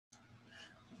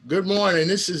Good morning.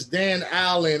 This is Dan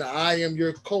Allen. I am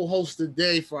your co-host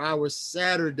today for our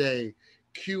Saturday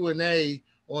Q&A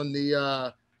on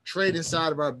the trading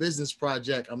side of our business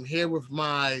project. I'm here with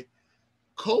my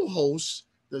co-host,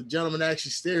 the gentleman that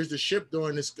actually steers the ship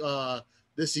during this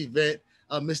event,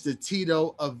 Mr.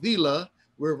 Tito Avila.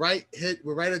 We're right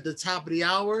at the top of the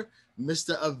hour.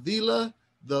 Mr. Avila,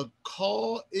 the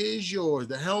call is yours.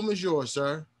 The helm is yours,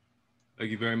 sir.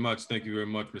 Thank you very much. Thank you very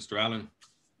much, Mr. Allen.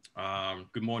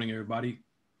 Good morning, everybody.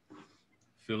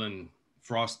 Feeling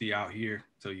frosty out here.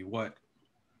 Tell you what,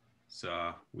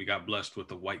 we got blessed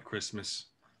with a white Christmas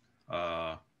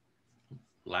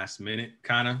last minute,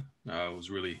 kind of. It was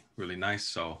really, really nice.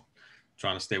 So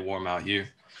trying to stay warm out here.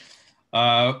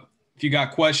 If you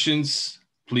got questions,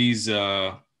 please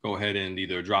go ahead and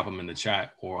either drop them in the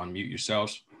chat or unmute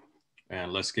yourselves.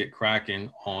 And let's get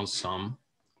cracking on some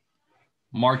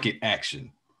market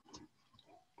action.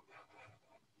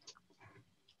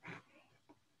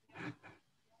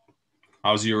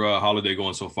 How's your holiday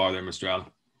going so far there, Mr. Allen?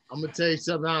 I'm gonna tell you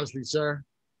something honestly, sir.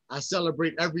 I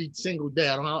celebrate every single day.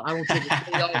 I don't take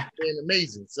a day off being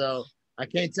amazing. So I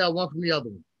can't tell one from the other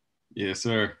one. Yes,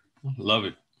 sir. Love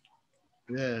it.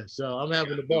 Yeah, so I'm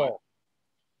having the ball.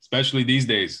 Especially these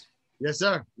days. Yes,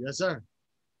 sir. Yes, sir.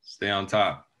 Stay on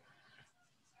top.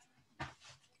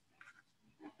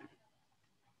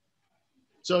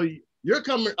 So you're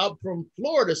coming up from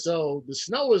Florida, so the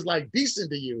snow is like decent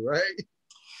to you, right?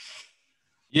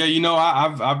 Yeah, you know,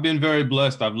 I've been very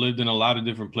blessed. I've lived in a lot of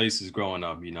different places growing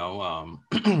up. You know,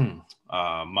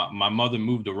 my mother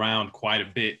moved around quite a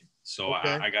bit, so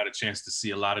okay. I got a chance to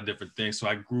see a lot of different things. So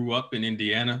I grew up in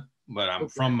Indiana, but I'm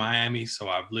from Miami, so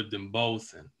I've lived in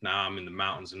both, and now I'm in the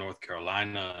mountains of North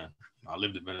Carolina. And I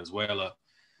lived in Venezuela,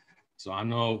 so I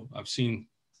know I've seen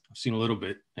a little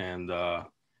bit, and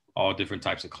all different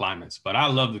types of climates. But I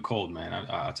love the cold, man.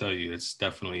 I tell you, it's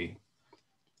definitely.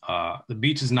 The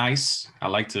beach is nice. I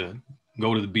like to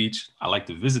go to the beach. I like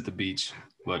to visit the beach.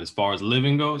 But as far as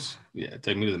living goes, yeah,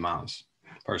 take me to the mountains,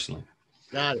 personally.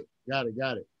 Got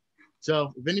it.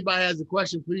 So if anybody has a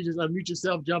question, please just unmute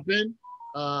yourself, jump in.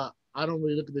 I don't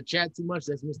really look at the chat too much.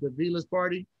 That's Mr. Vila's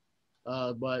party.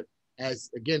 But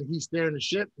as, again, he's steering the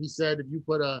ship. He said if you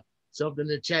put something in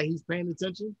the chat, he's paying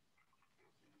attention.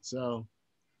 So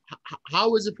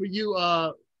how is it for you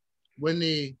when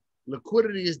the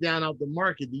liquidity is down out the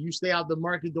market? Do you stay out the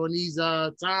market during these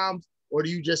times, or do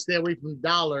you just stay away from the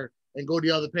dollar and go to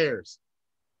the other pairs?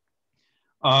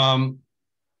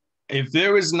 If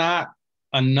there is not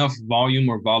enough volume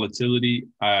or volatility,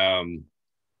 I've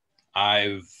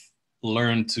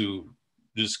learned to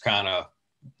just kind of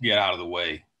get out of the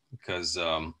way, because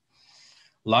a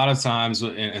lot of times,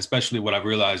 and especially what I've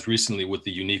realized recently with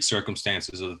the unique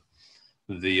circumstances of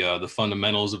the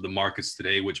fundamentals of the markets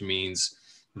today, which means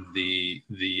the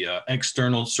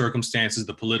external circumstances,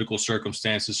 the political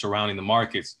circumstances surrounding the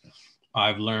markets,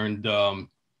 I've learned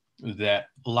that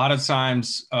a lot of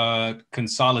times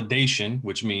consolidation,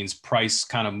 which means price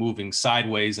kind of moving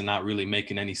sideways and not really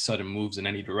making any sudden moves in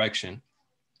any direction,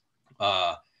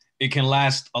 it can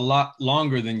last a lot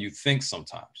longer than you think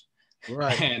sometimes.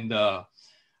 Right. And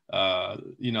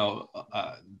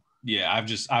yeah,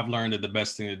 I've learned that the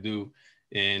best thing to do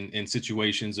in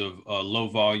situations of low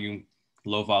volume,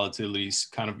 low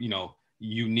volatilities, kind of,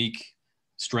 unique,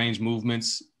 strange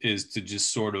movements, is to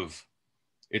just sort of,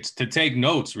 it's to take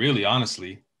notes, really,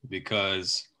 honestly,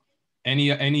 because any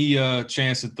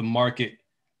chance that the market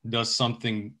does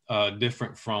something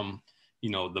different from,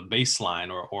 the baseline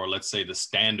or let's say the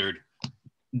standard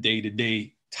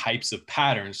day-to-day types of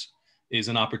patterns is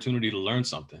an opportunity to learn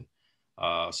something.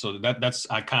 So that's,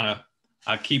 I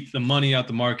keep the money out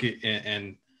the market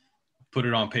and put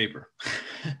it on paper.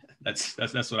 That's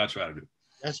what I try to do.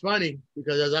 That's funny,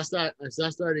 because as I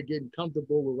started getting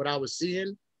comfortable with what I was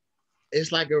seeing,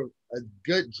 it's like a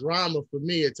good drama for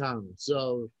me at times.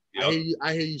 So yep.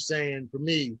 I hear you saying, for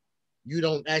me, you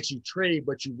don't actually trade,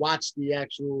 but you watch the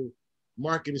actual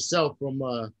market itself from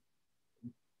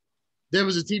there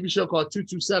was a TV show called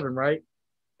 227, right?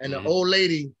 And the old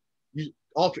lady,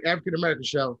 African-American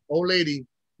show, old lady,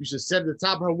 you should sit at the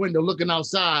top of her window looking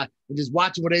outside and just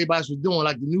watching what everybody was doing,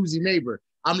 like the newsy neighbor.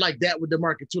 I'm like that with the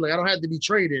market too. Like, I don't have to be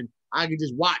trading. I can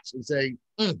just watch and say,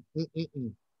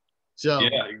 So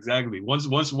yeah, exactly. Once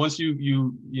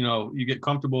you get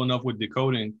comfortable enough with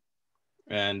decoding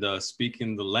and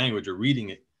speaking the language or reading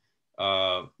it,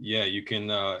 yeah, you can.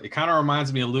 It kind of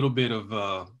reminds me a little bit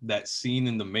of that scene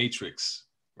in The Matrix,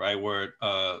 right, where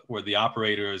the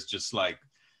operator is just like,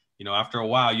 after a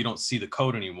while, you don't see the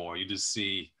code anymore. You just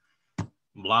see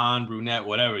blonde, brunette,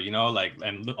 whatever, like,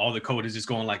 and all the code is just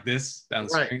going like this down the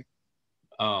screen.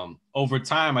 over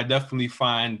time, I definitely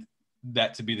find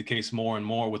that to be the case more and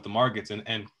more with the markets,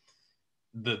 and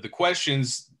the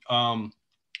questions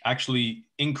actually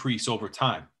increase over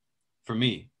time for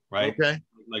me, right? Okay.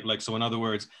 Like so in other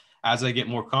words, as I get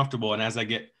more comfortable and as I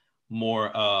get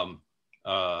more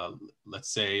let's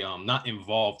say not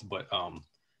involved but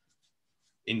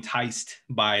enticed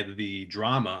by the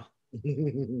drama,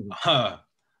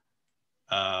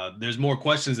 there's more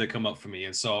questions that come up for me,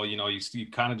 and so you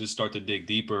kind of just start to dig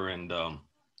deeper and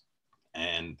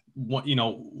want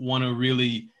to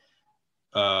really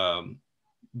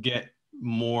get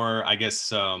more, I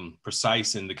guess,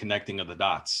 precise in the connecting of the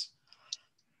dots.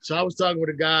 So I was talking with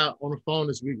a guy on the phone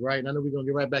this week, right? And I know we're gonna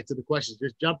get right back to the questions.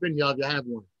 Just jump in, y'all, if you have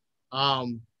one.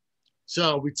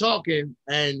 So we're talking,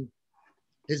 and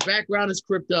his background is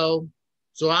crypto.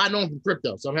 So I know him from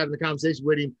crypto. So I'm having a conversation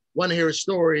with him, want to hear his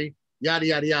story, yada,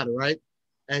 yada, yada, right?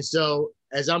 And so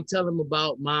as I'm telling him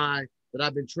about that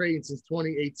I've been trading since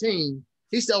 2018,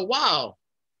 he said, wow,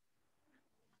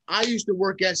 I used to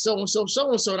work at so-and-so,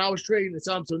 so-and-so, and I was trading at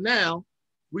something. So now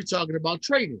we're talking about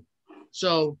trading.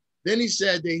 So then he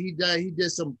said that he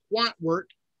did some quant work,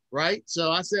 right?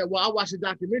 So I said, well, I watched a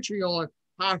documentary on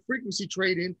high frequency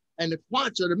trading, and the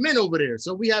quants are the men over there.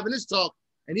 So we having this talk,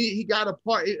 and he got a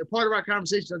part of our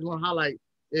conversation I just want to highlight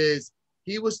is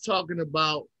he was talking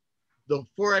about the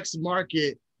Forex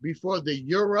market before the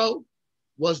euro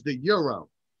was the euro.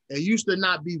 It used to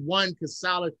not be one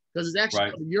consolidated, because it's actually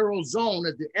right. The Eurozone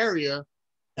as the area,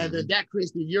 and then that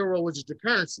creates the euro, which is the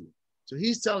currency. So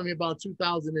he's telling me about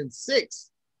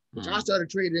 2006, which I started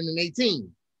trading in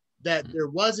 18, that there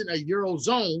wasn't a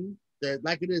Eurozone that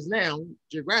like it is now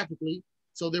geographically.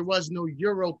 So there was no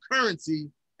euro currency,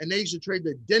 and they used to trade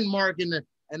the Denmark and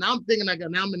I'm thinking like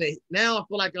now I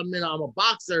feel like I'm a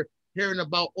boxer hearing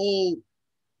about old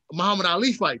Muhammad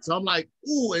Ali fights. So I'm like,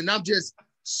 ooh, and I'm just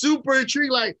super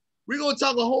intrigued. Like, we're gonna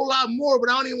talk a whole lot more, but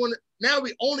I don't even want to. Now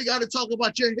we only got to talk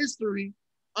about your history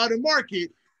of the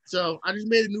market. So I just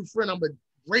made a new friend. I'm gonna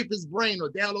rape his brain or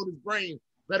download his brain.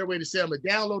 Better way to say it. I'm gonna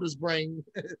download his brain.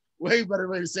 Way better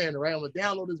way to say it, right? I'm gonna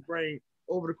download his brain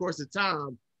over the course of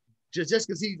time, just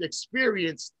because he's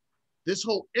experienced this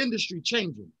whole industry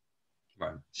changing.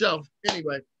 Right. So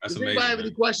anyway, does anybody have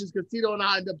any questions? Because Tito and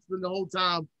I end up spending the whole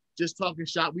time just talking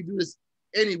shop. We do this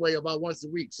anyway about once a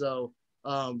week. So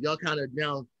y'all kind of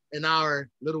down in our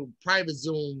little private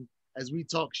Zoom as we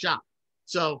talk shop.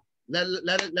 So let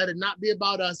it not be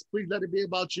about us. Please let it be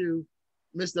about you.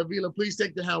 Mr. Avila, please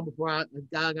take the helm before I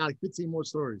got like 15 more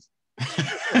stories.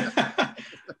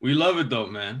 We love it though,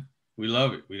 man. We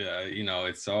love it. We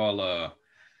it's all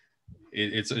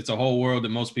it's a whole world that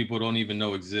most people don't even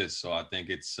know exists. So I think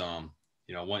it's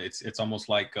it's almost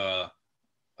like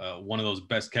one of those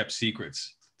best kept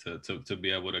secrets to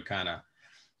be able to kind of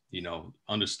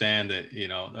understand that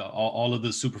all of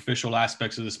the superficial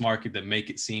aspects of this market that make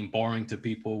it seem boring to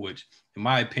people, which in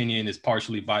my opinion is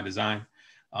partially by design.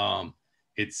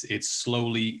 It's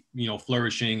slowly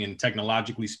flourishing, and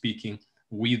technologically speaking,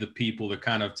 we the people are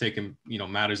kind of taking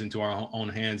matters into our own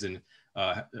hands and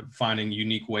finding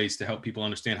unique ways to help people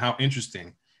understand how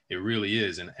interesting it really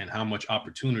is and how much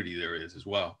opportunity there is as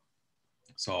well.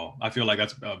 So I feel like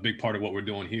that's a big part of what we're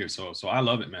doing here. So I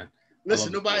love it, man.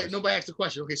 Listen, nobody asked a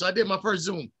question. Okay, so I did my first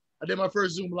Zoom.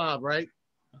 Live, right?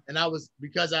 And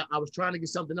because I was trying to get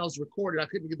something else recorded. I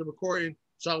couldn't get the recording,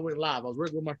 so I went live. I was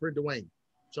working with my friend Dwayne.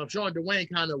 So I'm showing Dwayne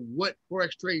kind of what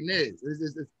Forex trading is.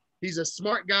 He's a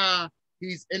smart guy.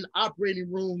 He's in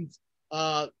operating rooms,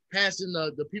 passing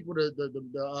the people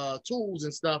the tools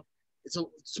and stuff. It's a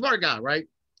smart guy, right?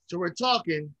 So we're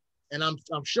talking, and I'm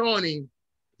showing him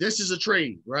this is a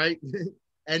trade, right?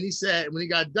 And he said when he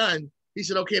got done, he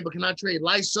said, "Okay, but can I trade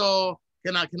Lysol?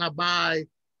 Can I buy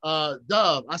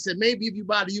Dove?" I said, "Maybe if you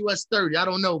buy the US 30, I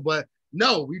don't know, but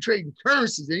no, we trading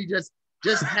currencies." And he just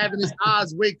having his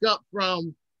eyes wake up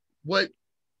from what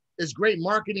is great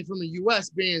marketing from the US,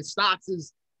 being stocks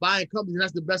is buying companies, and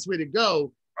that's the best way to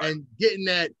go. And getting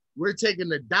that we're taking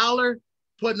the dollar,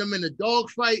 putting them in a dog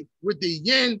fight with the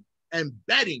yen and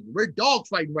betting. We're dog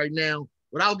fighting right now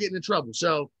without getting in trouble.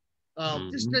 So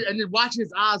just good. And then watching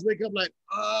his eyes wake up like,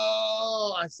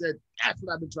 oh, I said, that's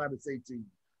what I've been trying to say to you.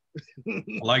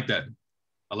 I like that.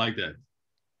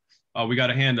 Oh, we got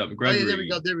a hand up. Gregory. Oh,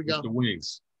 yeah, there we go.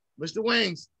 Mr.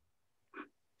 Wings.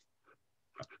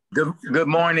 Good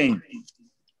morning.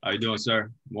 How you doing,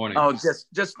 sir? Morning. Oh,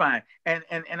 just fine. And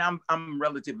I'm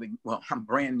relatively, well, I'm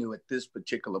brand new at this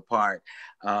particular part.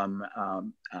 My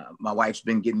wife's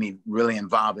been getting me really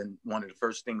involved, in one of the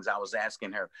first things I was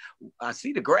asking her. I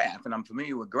see the graph, and I'm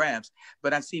familiar with graphs,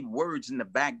 but I see words in the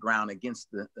background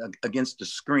against the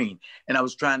screen, and I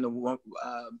was trying to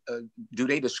do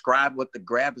they describe what the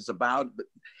graph is about?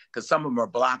 Because some of them are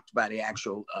blocked by the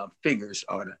actual figures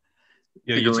or the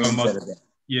figurines that are there.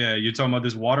 Yeah, you're talking about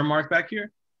this watermark back here?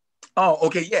 Oh,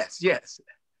 okay. Yes.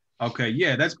 Okay,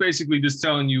 yeah, that's basically just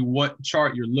telling you what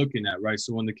chart you're looking at, right?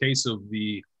 So in the case of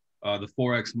the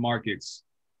Forex markets,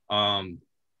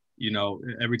 you know,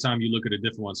 every time you look at a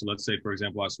different one. So let's say, for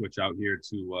example, I switch out here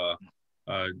to,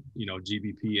 you know,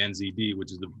 GBP NZD,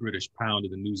 which is the British pound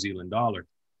and the New Zealand dollar.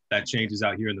 That changes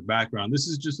out here in the background. This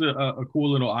is just a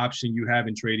cool little option you have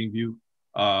in TradingView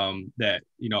that,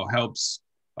 you know, helps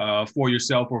for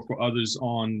yourself or for others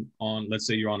on let's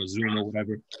say you're on a Zoom or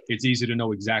whatever. It's easy to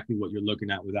know exactly what you're looking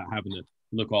at without having to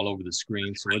look all over the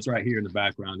screen. So it's right here in the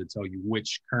background to tell you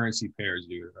which currency pairs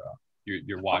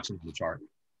you're watching the chart.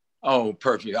 Oh,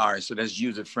 perfect. All right, so that's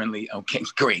user friendly. Okay,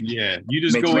 great. Yeah, you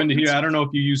just go into here. I don't know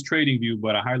if you use TradingView,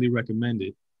 but I highly recommend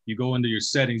it. You go into your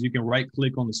settings. You can right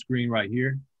click on the screen right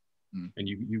here, and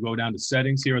you go down to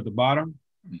settings here at the bottom,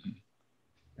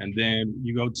 and then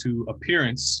you go to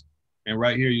appearance. And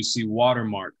right here, you see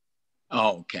watermark.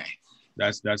 Oh, okay.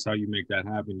 That's how you make that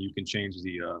happen. You can change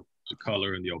the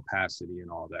color and the opacity and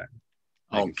all that.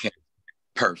 Okay.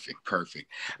 Perfect.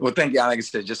 Well, thank you. Like I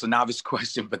said, just a novice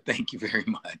question, but thank you very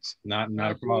much. Not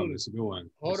a problem. It's a good one.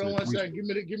 Hold on one second. Give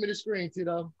me the screen,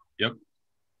 Tito. Yep.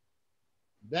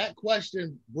 That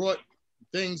question brought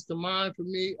things to mind for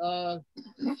me, Mr.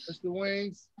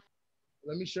 Wings.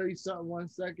 Let me show you something. 1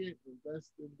 second.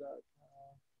 Investing.com.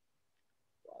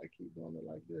 I keep doing it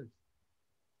like this.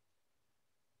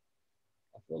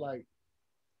 I feel like,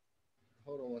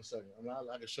 hold on 1 second.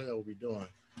 I can show you what we're doing.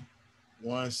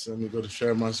 Once, let me go to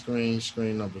share my screen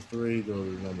number 3, go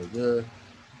to number good.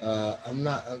 I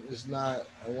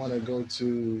want to go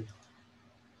to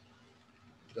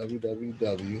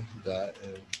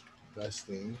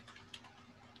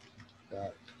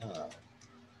www.investing.com.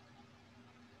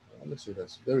 Let me see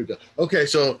this. There we go. Okay,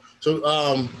 so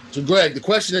Greg, the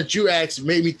question that you asked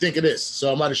made me think of this. So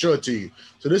I'm about to show it to you.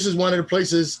 So this is one of the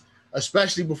places,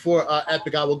 especially before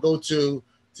Epic, I will go to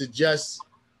just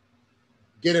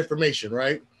get information,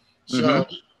 right? So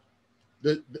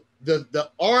the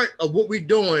art of what we're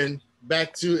doing,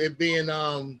 back to it being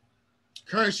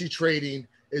currency trading,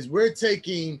 is we're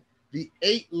taking the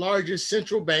 8 largest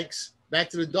central banks, back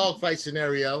to the dogfight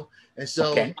scenario, and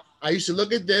so. I used to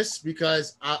look at this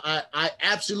because I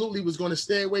absolutely was going to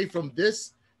stay away from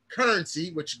this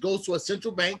currency, which goes to a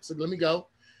central bank. So let me go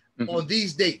on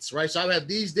these dates, right? So I have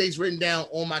these dates written down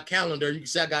on my calendar. You can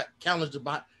see I got calendars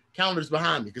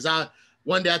behind me because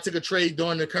one day I took a trade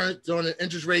during the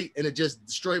interest rate, and it just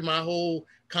destroyed my whole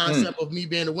concept of me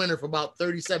being a winner for about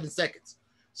 37 seconds.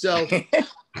 So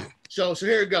so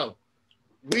here we go.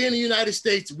 We in the United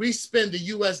States, we spend the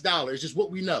US dollar. It's just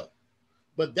what we know.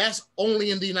 But that's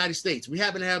only in the United States. We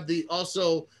happen to have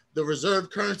also the reserve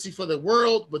currency for the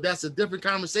world, but that's a different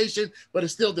conversation, but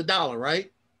it's still the dollar,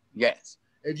 right? Yes.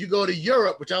 If you go to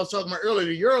Europe, which I was talking about earlier,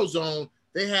 the Eurozone,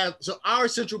 so our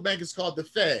central bank is called the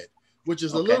Fed, which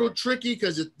is a little tricky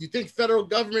because you think federal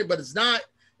government, but it's not.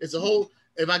 It's a whole,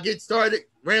 if I get started,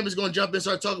 Ram is going to jump in and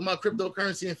start talking about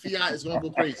cryptocurrency and fiat. It's going to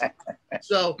go crazy.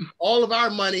 So all of our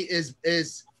money is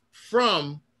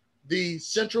from the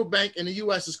central bank in the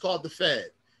U.S. is called the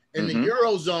Fed. In the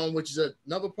Eurozone, which is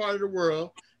another part of the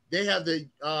world, they have the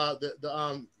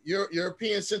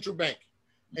European Central Bank.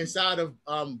 Inside of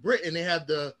Britain, they have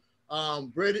the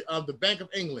Bank of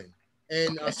England.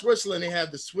 In Switzerland, they have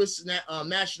the Swiss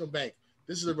National Bank.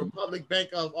 This is the Republic Bank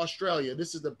of Australia.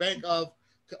 This is the Bank of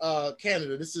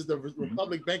Canada. This is the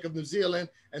Republic Bank of New Zealand.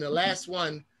 And the last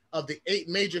one of the 8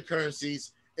 major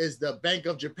currencies is the Bank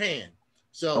of Japan.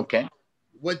 So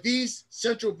what these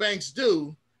central banks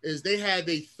do is they have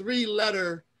a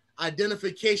 3-letter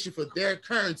identification for their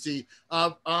currency.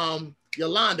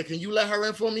 Yolanda, can you let her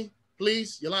in for me,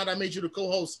 please? Yolanda, I made you the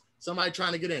co-host. Somebody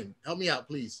trying to get in. Help me out,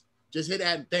 please. Just hit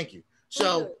that. Thank you.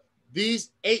 So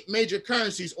these 8 major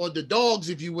currencies, or the dogs,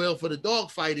 if you will, for the dog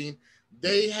fighting,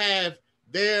 they have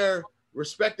their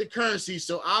respective currencies.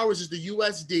 So ours is the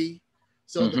USD.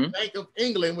 So the Bank of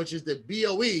England, which is the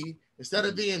BOE, instead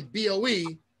of being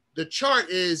BOE, the chart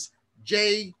is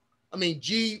GBP.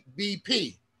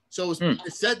 So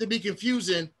it's set to be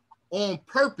confusing on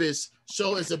purpose.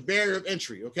 So it's a barrier of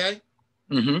entry. Okay.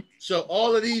 So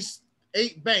all of these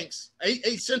 8 banks,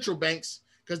 eight central banks,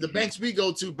 because the banks we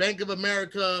go to, Bank of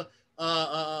America,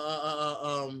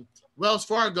 Wells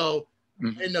Fargo,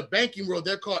 in the banking world,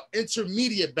 they're called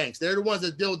intermediate banks. They're the ones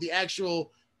that deal with the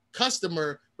actual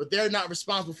customer, but they're not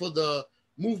responsible for the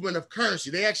movement of currency.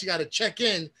 They actually got to check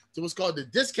in to what's called the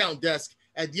discount desk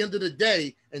at the end of the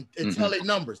day and tell their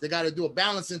numbers. They got to do a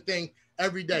balancing thing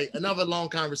every day. Another long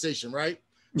conversation, right?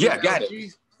 Yeah, got it.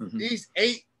 These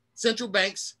 8 central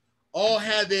banks all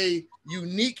have a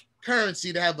unique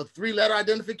currency to have a 3-letter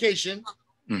identification,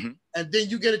 and then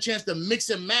you get a chance to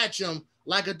mix and match them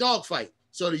like a dogfight.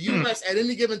 So the U.S. at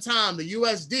any given time, the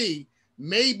USD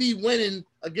may be winning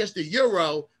against the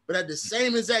euro, but at the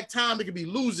same exact time, it could be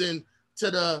losing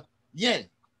to the yen.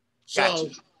 So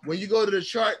when you go to the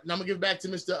chart, and I'm gonna give it back to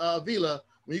Mr. Vila,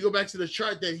 when you go back to the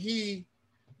chart that he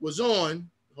was on,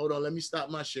 hold on, let me stop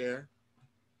my share.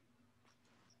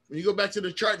 When you go back to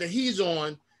the chart that he's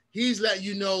on, he's letting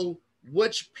you know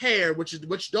which pair,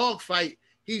 which dog fight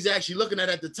he's actually looking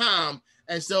at the time.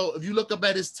 And so if you look up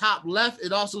at his top left,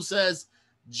 it also says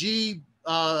GBP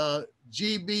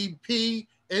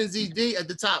NZD at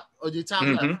the top, or the top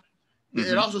left.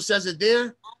 It also says it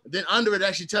there. Then under it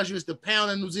actually tells you it's the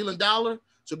pound and New Zealand dollar.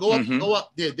 So go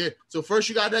up there. So first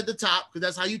you got it at the top because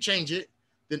that's how you change it.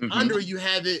 Then under it you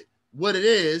have it what it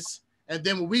is. And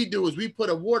then what we do is we put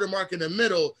a watermark in the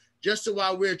middle just so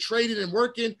while we're trading and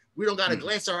working, we don't got to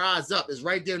glance our eyes up. It's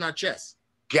right there in our chest.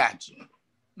 Gotcha.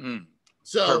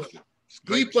 So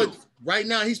he put right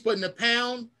now he's putting the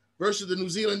pound versus the New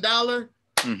Zealand dollar.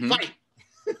 Fight.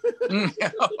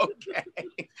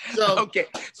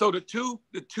 So the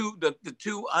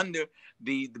two under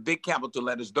the big capital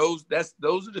letters, those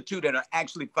are the two that are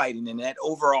actually fighting. And that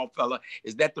overall fella,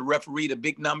 is that the referee, the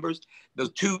big numbers,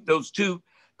 those two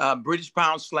British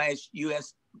pound /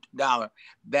 US dollar,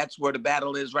 that's where the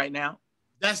battle is right now?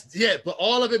 But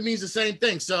all of it means the same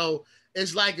thing. So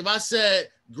it's like if I said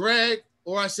Greg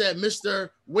or I said Mr.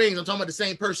 Wings, I'm talking about the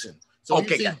same person. So you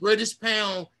see British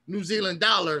pound, New Zealand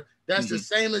dollar, that's the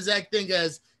same exact thing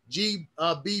as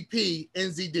GBP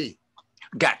NZD.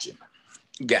 Gotcha.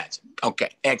 Okay,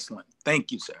 excellent.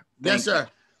 Thank you, sir. Yes, sir.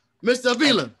 Mr.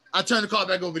 Avila, I turn the call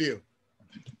back over to you.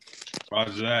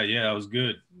 Roger that. Yeah, that was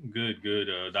good. Good.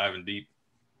 Diving deep.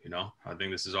 I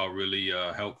think this is all really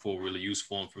helpful, really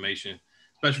useful information,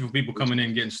 especially for people coming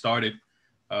in, getting started,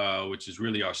 which is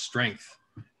really our strength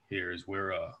here, is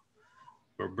we're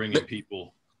bringing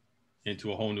people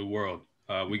into a whole new world.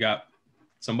 We got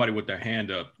somebody with their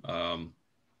hand up,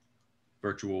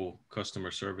 virtual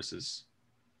customer services.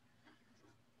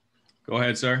 Go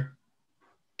ahead, sir.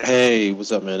 Hey,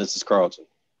 what's up, man? This is Carlton.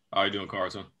 How are you doing,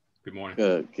 Carlton? Good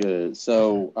morning. Good.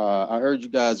 So I heard you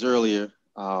guys earlier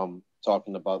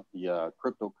talking about the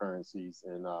cryptocurrencies,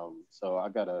 and so I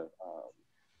got a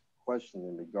question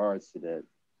in regards to that.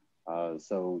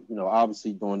 So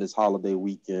obviously during this holiday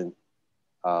weekend,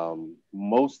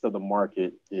 most of the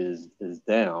market is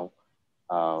down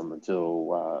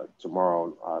until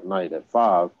tomorrow night at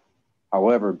 5.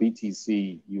 However,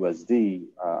 BTC USD,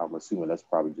 I'm assuming that's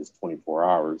probably just 24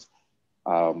 hours.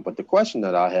 But the question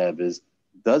that I have is,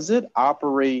 does it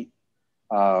operate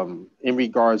in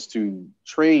regards to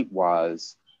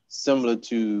trade-wise similar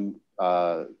to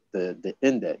the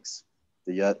index,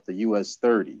 the US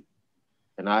 30?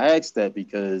 And I asked that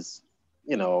because,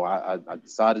 I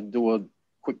decided to do a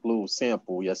quick little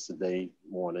sample yesterday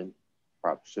morning.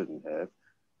 Probably shouldn't have,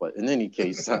 but in any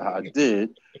case, I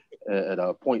did at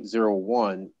a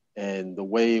 0.01, and the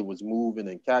way it was moving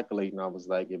and calculating, I was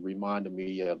like, it reminded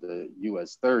me of the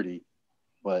US 30,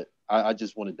 but I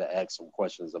just wanted to ask some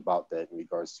questions about that in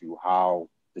regards to how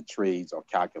the trades are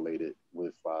calculated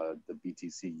with the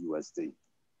BTC USD.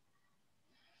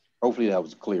 Hopefully that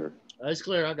was clear. That's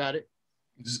clear. I got it.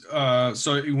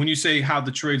 So when you say how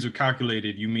the trades are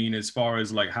calculated, you mean as far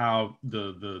as like how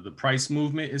the price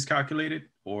movement is calculated,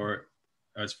 or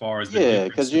as far as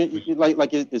because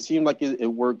it seemed like it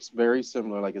works very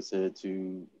similar, like I said,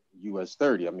 to US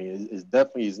 30. I mean, it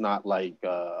definitely is not like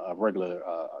a regular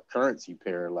currency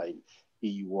pair like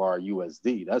EUR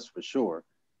USD, that's for sure.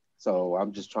 So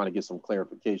I'm just trying to get some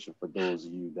clarification for those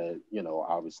of you that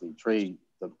obviously trade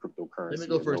the cryptocurrency. Let me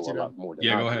go first. A lot more than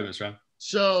go ahead, Mr. Ryan.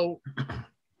 So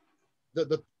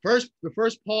the first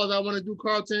pause I want to do,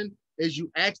 Carlton, is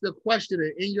you asked the question,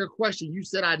 and in your question you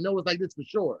said, I know it's like this for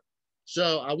sure.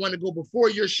 So I want to go before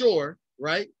you're sure,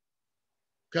 right?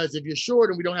 Because if you're sure,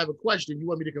 then we don't have a question. You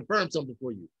want me to confirm something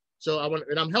for you. So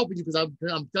and I'm helping you because I'm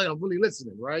telling you, I'm really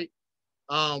listening, right?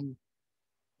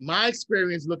 My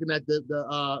experience looking at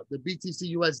the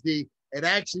BTC USD, it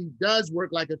actually does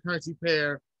work like a currency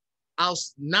pair,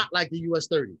 not like the US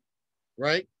 30,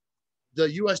 right? The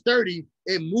US 30,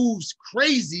 it moves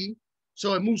crazy.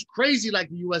 So it moves crazy like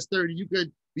the US 30. You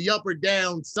could be up or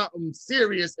down something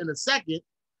serious in a second.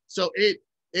 So it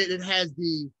has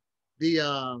the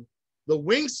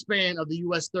wingspan of the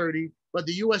US 30, but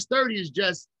the US 30 is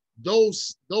just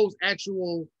those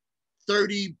actual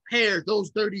 30 pairs, those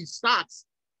 30 stocks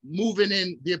moving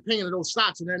in the opinion of those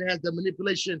stocks, and then it has the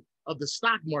manipulation of the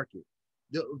stock market.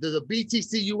 The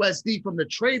BTC USD from the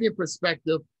trading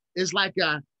perspective is like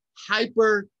a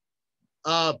hyper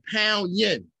pound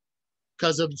yen,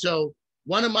 so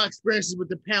one of my experiences with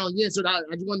the pound yen. So I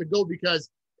just wanted to go because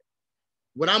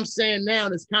what I'm saying now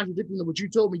is contradicting to what you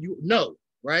told me you know,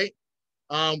 right?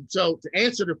 So to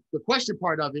answer the question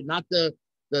part of it, not the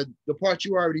part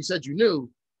you already said you knew,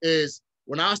 is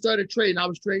when I started trading, I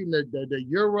was trading the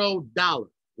euro dollar,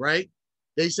 right?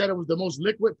 They said it was the most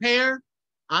liquid pair.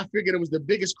 I figured it was the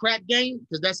biggest crap game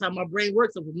because that's how my brain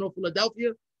works. I'm from North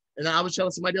Philadelphia. And I was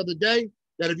telling somebody the other day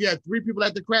that if you had 3 people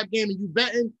at the crap game and you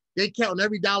betting, they count on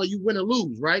every dollar you win or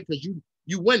lose, right? Because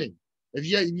you winning. If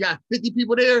you got 50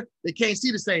 people there, they can't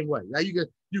see the same way. Now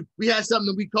we had something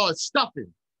that we call it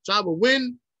stuffing. So I would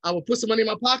win, I would put some money in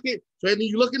my pocket. So everything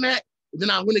you're looking at, and then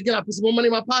I win again, I put some more money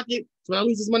in my pocket. So when I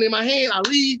lose this money in my hand, I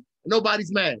leave, and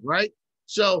nobody's mad, right?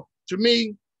 So to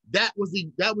me, that was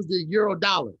the euro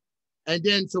dollar. And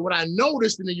then, so what I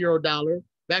noticed in the euro dollar,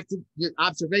 back to your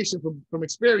observation from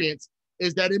experience,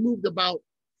 is that it moved about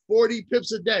 40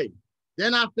 pips a day.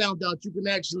 Then I found out you can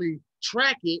actually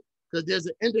track it because there's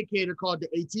an indicator called the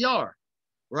ATR,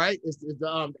 right? It's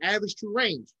the average true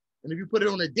range. And if you put it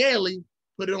on a daily,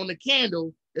 put it on the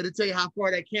candle, it'll tell you how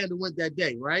far that candle went that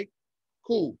day, right?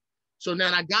 Cool. So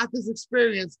now I got this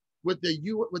experience with the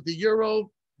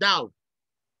euro dollar.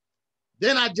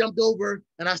 Then I jumped over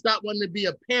and I stopped wanting to be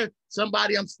a parent.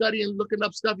 Somebody I'm studying, looking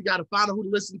up stuff. You got to find out who to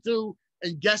listen to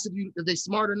and guess if they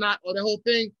smart or not, or the whole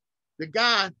thing. The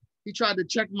guy, he tried to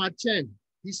check my chin.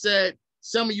 He said,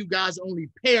 some of you guys are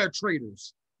only pair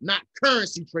traders, not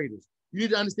currency traders. You need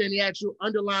to understand the actual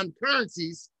underlying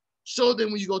currencies. So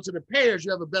then when you go to the pairs, you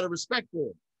have a better respect for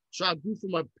them. So I grew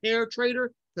from a pair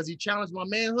trader because he challenged my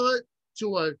manhood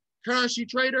to a currency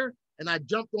trader, and I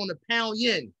jumped on the pound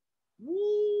yen.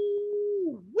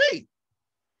 Woo-wee.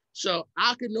 So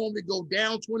I could normally go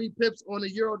down 20 pips on the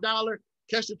euro dollar,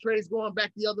 catch the trades going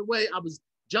back the other way. I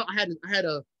had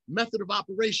a method of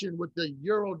operation with the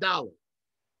euro dollar,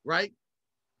 right?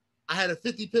 I had a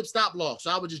 50 pip stop loss.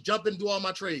 So I would just jump in and do all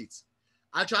my trades.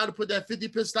 I tried to put that 50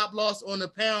 pip stop loss on the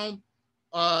pound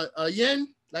yen,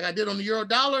 like I did on the euro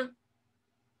dollar.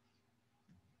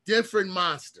 Different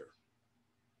monster.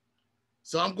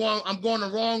 So I'm going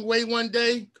the wrong way one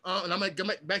day, and I'm like,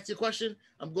 back to your question.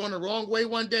 I'm going the wrong way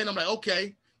one day, and I'm like,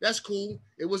 okay, that's cool.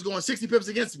 It was going 60 pips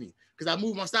against me because I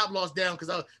moved my stop loss down because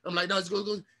I'm like, no, it's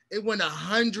going. It went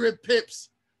 100 pips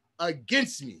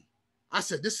against me. I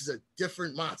said, this is a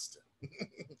different monster.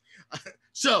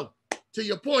 So to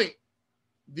your point,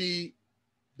 the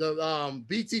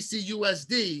BTC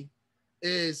USD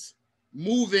is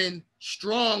moving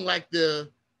strong like the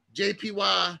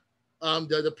JPY,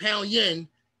 the pound yen,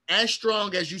 as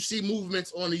strong as you see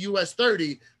movements on the US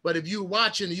 30. But if you're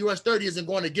watching, the US 30 isn't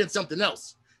going against something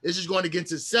else. It's just going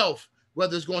against itself,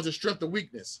 whether it's going to strength or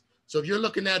weakness. So if you're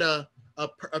looking at a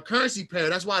currency pair,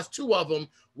 that's why it's 2 of them.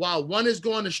 While one is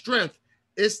going to strength,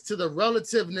 it's to the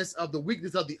relativeness of the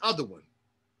weakness of the other one.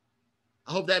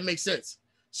 I hope that makes sense.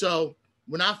 So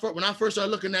when I first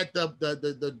started looking at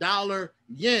the dollar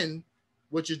yen,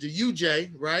 which is the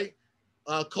UJ, right?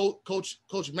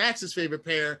 Coach Max's favorite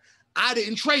pair, I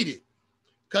didn't trade it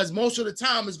because most of the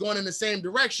time it's going in the same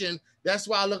direction. That's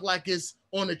why I look like it's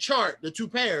on the chart, the 2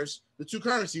 pairs, the 2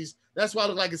 currencies. That's why I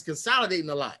look like it's consolidating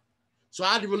a lot. So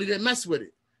I really didn't mess with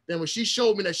it. Then when she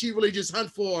showed me that she really just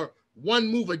hunt for 1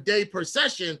 move a day per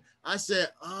session, I said,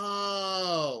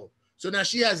 oh. So now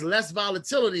she has less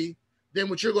volatility than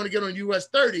what you're going to get on US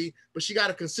 30, but she got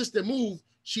a consistent move.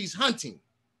 She's hunting.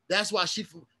 That's why she,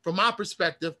 from my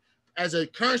perspective, as a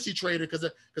currency trader, because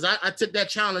I took that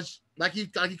challenge like he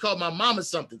called my mama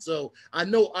something. So I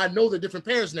know the different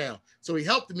pairs now. So he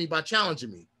helped me by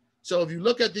challenging me. So if you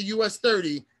look at the US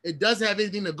 30, it doesn't have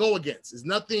anything to go against. It's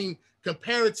nothing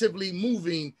comparatively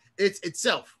moving. It's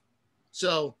itself.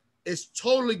 So it's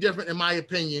totally different, in my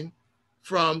opinion,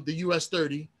 from the US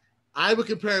 30. I would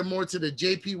compare it more to the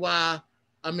JPY,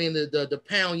 the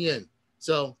pound yen.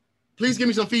 So please give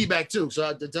me some feedback too.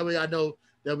 So to tell me I know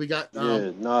that we got.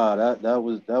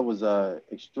 That was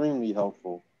extremely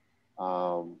helpful.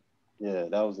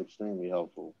 That was extremely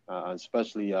helpful,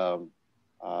 especially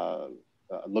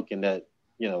looking at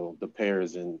the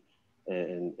pairs and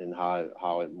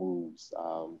how it moves.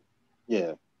 I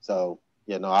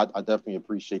definitely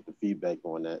appreciate the feedback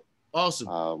on that.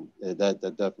 Awesome. That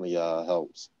definitely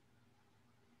helps.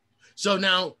 So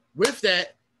now with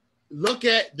that, look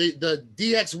at the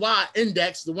DXY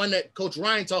index, the one that Coach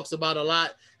Ryan talks about a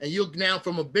lot. And you now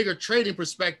from a bigger trading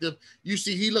perspective, you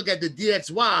see he look at the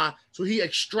DXY. So he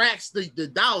extracts the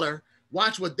dollar,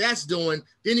 watch what that's doing.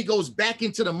 Then he goes back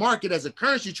into the market as a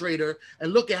currency trader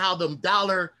and look at how the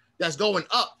dollar that's going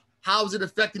up, how is it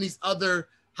affecting these other,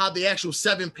 how the actual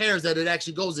 7 pairs that it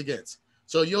actually goes against.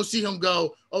 So you'll see him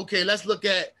go, okay, let's look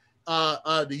at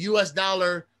the US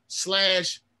dollar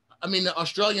the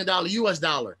Australian dollar, US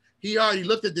dollar. He already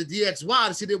looked at the DXY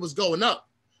to see that it was going up.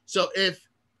 So if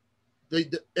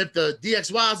the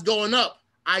DXY is going up,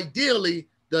 ideally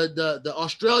the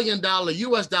Australian dollar,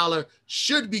 US dollar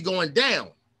should be going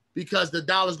down because the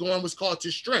dollar's going what's called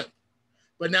to strength.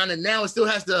 But now it still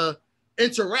has to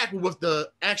interact with what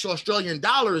the actual Australian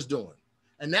dollar is doing.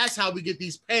 And that's how we get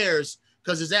these pairs,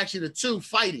 because it's actually the two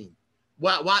fighting.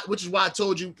 Why, which is why I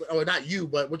told you, or not you,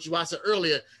 but which is why I said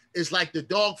earlier, it's like the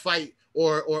dog fight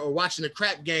or watching the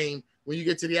crap game when you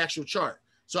get to the actual chart.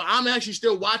 So I'm actually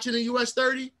still watching the US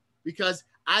 30 because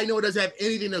I know it doesn't have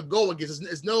anything to go against.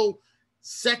 There's no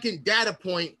second data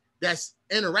point that's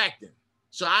interacting.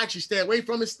 So I actually stay away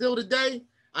from it still today.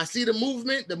 I see the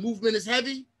movement. The movement is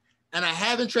heavy, and I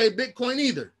haven't traded Bitcoin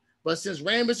either. But since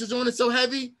Rambus is on it so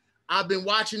heavy, I've been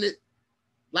watching it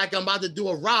like I'm about to do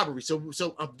a robbery.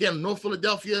 So again, North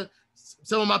Philadelphia,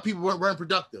 some of my people weren't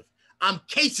productive. I'm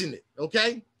casing it,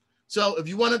 okay? So if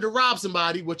you wanted to rob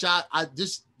somebody, which I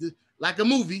just, like a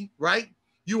movie, right?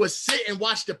 You would sit and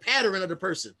watch the pattern of the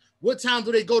person. What time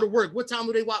do they go to work? What time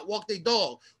do they walk their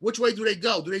dog? Which way do they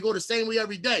go? Do they go the same way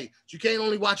every day? So you can't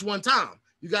only watch one time.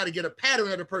 You got to get a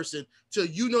pattern of the person till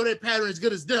you know that pattern as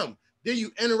good as them. Then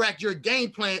you interact your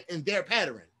game plan in their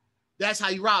pattern. That's how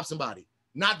you rob somebody.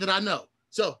 Not that I know.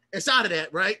 So inside of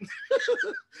that, right?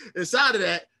 Inside of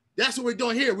that, that's what we're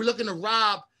doing here. We're looking to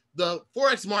rob the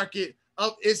Forex market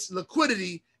of its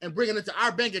liquidity and bringing it to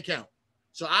our bank account.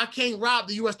 So I can't rob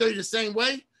the US 30 the same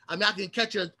way. I mean, I can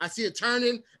catch I see it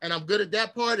turning, and I'm good at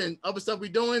that part and other stuff we're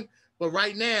doing. But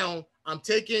right now, I'm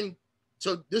taking,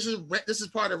 so this is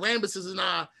part of Rambus's and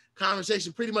our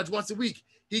conversation pretty much once a week.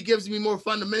 He gives me more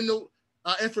fundamental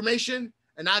information,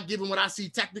 and I give him what I see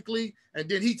technically, and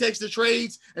then he takes the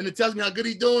trades and it tells me how good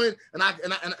he's doing, and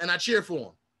I cheer for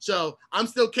him. So I'm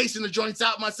still casing the joints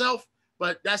out myself,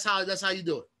 but that's how you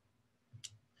do it.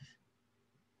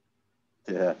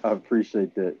 Yeah, I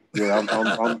appreciate that. Yeah,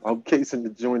 I'm casing the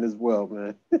joint as well,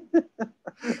 man.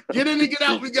 Get in and get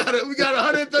out. We got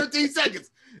 113 seconds.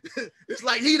 It's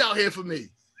like heat out here for me.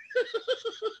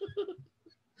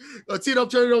 Tito,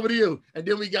 turn it over to you. And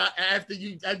then we got, after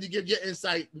you give your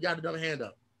insight, we got another hand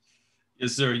up.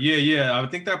 Yes, sir. Yeah. I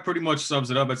think that pretty much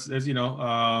sums it up. As you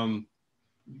know,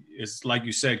 it's like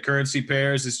you said, currency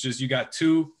pairs. It's just you got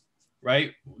two,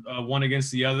 right? One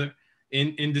against the other.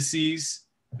 Indices,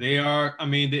 they're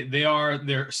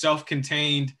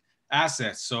self-contained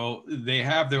assets. So they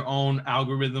have their own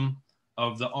algorithm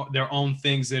of their own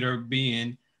things that are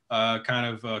being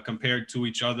compared to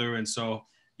each other. And so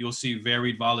you'll see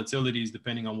varied volatilities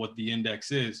depending on what the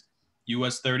index is.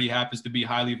 US 30 happens to be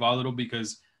highly volatile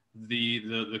because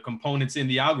the components in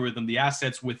the algorithm, the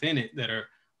assets within it that are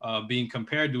being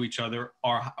compared to each other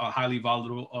are highly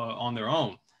volatile on their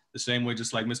own. The same way,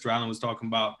 just like Mr. Allen was talking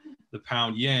about the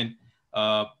pound yen,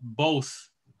 both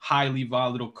highly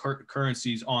volatile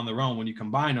currencies on their own. When you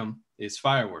combine them, it's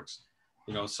fireworks.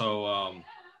 You know, so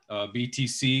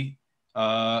BTC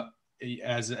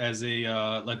as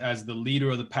the leader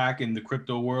of the pack in the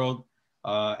crypto world,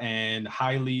 and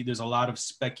there's a lot of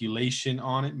speculation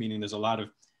on it, meaning there's a lot of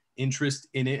interest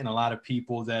in it and a lot of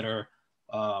people that are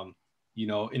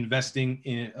investing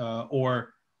in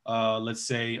or let's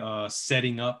say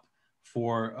setting up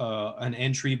for an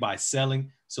entry by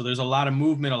selling. So there's a lot of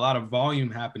movement, a lot of volume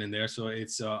happening there. So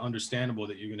it's understandable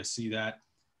that you're going to see that,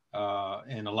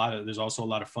 and there's also a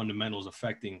lot of fundamentals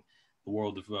affecting the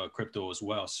world of crypto as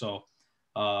well. So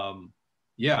I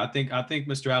think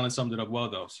Mr. Allen summed it up well,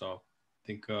 though. So I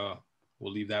think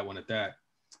we'll leave that one at that.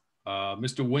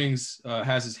 Mr. Wings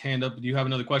has his hand up. Do you have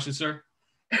another question, sir?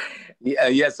 Yeah,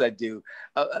 yes, I do.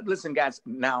 Listen, guys,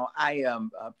 now I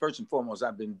first and foremost,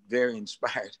 I've been very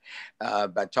inspired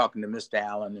by talking to Mr.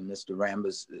 Allen, and Mr.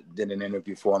 Rambus did an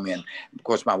interview for me. And of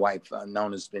course, my wife,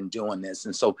 Nona's been doing this.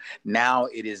 And so now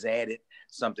it is added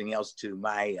something else to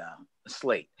my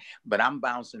slate. But I'm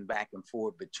bouncing back and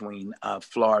forth between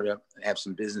Florida, have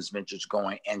some business ventures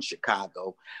going, and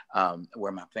Chicago,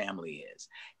 where my family is.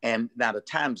 And now the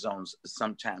time zones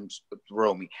sometimes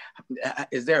throw me.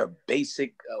 Is there a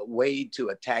basic way to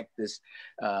attack this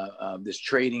this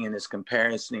trading and this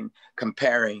comparing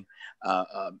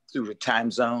through the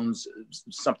time zones?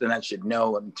 Something I should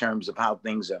know in terms of how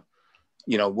things are,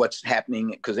 you know, what's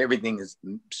happening, because everything is,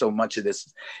 so much of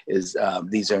this is,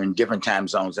 these are in different time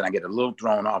zones, and I get a little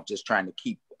thrown off just trying to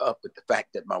keep up with the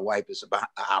fact that my wife is about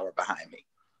an hour behind me.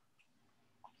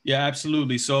 Yeah,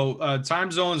 absolutely. So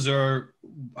time zones are,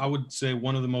 I would say,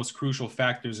 one of the most crucial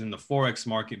factors in the Forex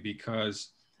market, because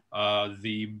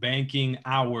the banking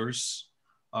hours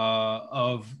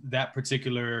of that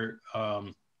particular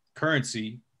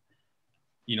currency,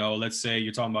 you know, let's say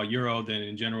you're talking about euro, then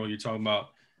in general, you're talking about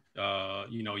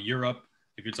you know, Europe.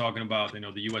 If you're talking about, you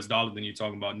know, the US dollar, then you're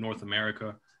talking about North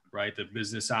America, right? The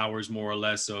business hours, more or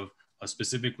less, of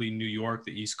specifically New York,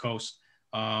 the East Coast.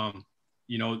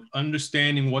 You know,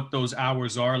 understanding what those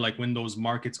hours are, like when those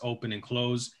markets open and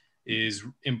close, is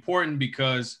important,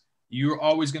 because you're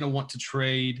always going to want to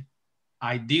trade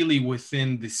ideally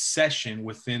within the session,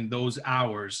 within those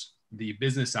hours, the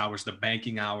business hours, the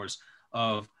banking hours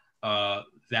of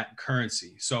that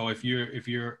currency. So if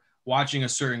you're watching a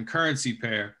certain currency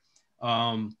pair,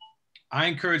 I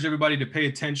encourage everybody to pay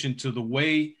attention to the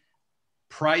way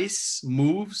price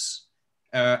moves,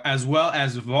 as well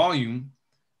as volume,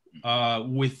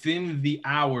 within the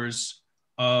hours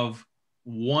of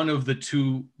one of the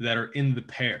two that are in the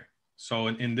pair. So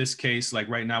in this case, like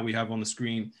right now we have on the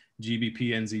screen GBP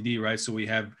NZD, right? So we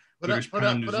have British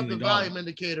pound, New Zealand dollar. Put up the volume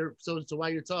indicator. So while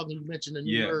you're talking, you mentioned a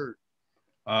new word.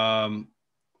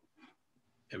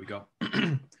 There we go.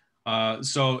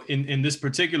 So in this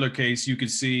particular case, you can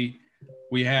see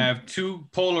we have two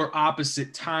polar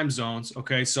opposite time zones.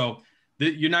 Okay, so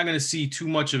you're not going to see too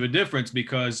much of a difference,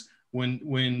 because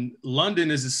when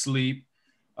London is asleep,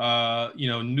 you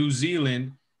know, New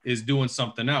Zealand is doing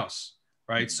something else,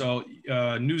 right? So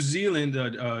New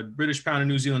Zealand, British pound and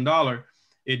New Zealand dollar,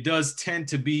 it does tend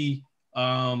to be,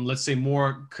 let's say,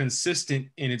 more consistent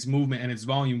in its movement and its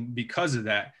volume because of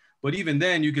that. But even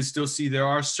then, you can still see there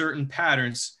are certain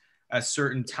patterns at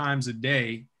certain times of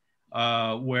day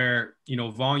where, you know,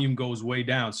 volume goes way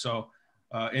down. So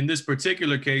in this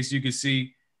particular case, you can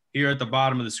see here at the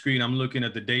bottom of the screen, I'm looking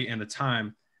at the date and the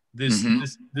time.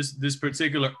 This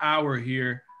particular hour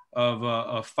here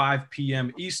of 5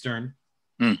 p.m. Eastern,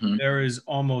 there is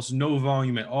almost no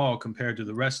volume at all compared to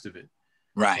the rest of it.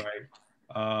 Right.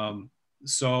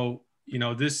 So, you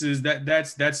know,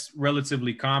 that's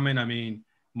relatively common. I mean,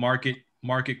 market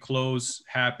close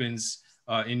happens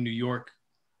in New York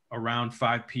around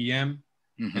 5 p.m.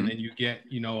 And then you get,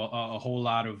 you know, a whole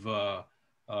lot of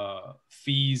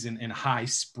fees and high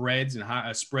spreads. And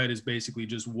a spread is basically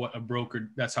just what a broker,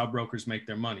 that's how brokers make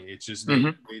their money. It's just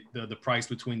the price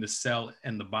between the sell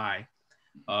and the buy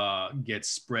gets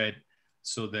spread,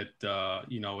 so that,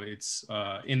 you know, it's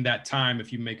in that time,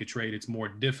 if you make a trade, it's more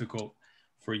difficult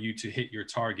for you to hit your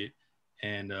target.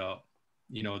 And,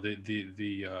 you know,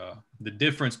 the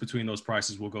difference between those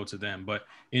prices will go to them. But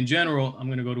in general, I'm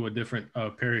going to go to a different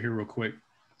pair here real quick.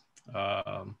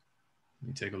 Let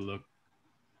me take a look.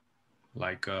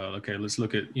 Like, okay, let's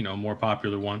look at, you know, more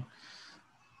popular one.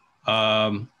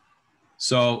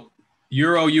 So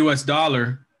Euro US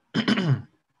dollar.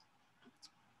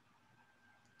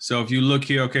 So if you look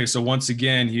here, okay, so once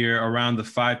again here around the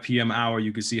 5 p.m. hour,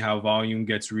 you can see how volume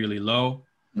gets really low,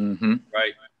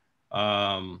 right?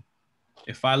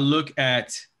 If I look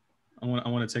at, I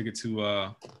want to take it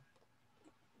to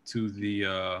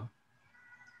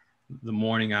the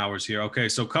morning hours here. Okay,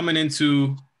 so coming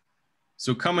into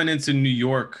New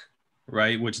York,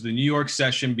 right, which the New York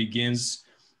session begins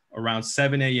around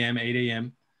 7 a.m., 8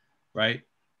 a.m., right?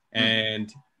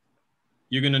 And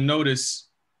you're gonna notice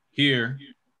here,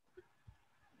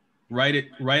 right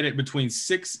at between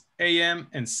 6 a.m.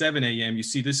 and 7 a.m., you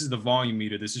see this is the volume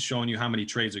meter. This is showing you how many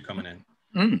trades are coming in.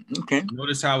 Okay.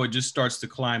 Notice how it just starts to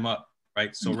climb up,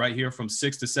 right? So right here from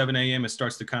 6 to 7 a.m., it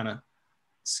starts to kind of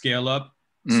scale up.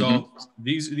 So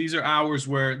these are hours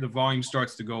where the volume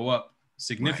starts to go up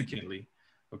significantly.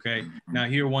 Okay. Now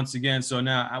here, once again, so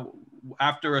now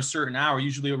after a certain hour,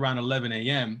 usually around 11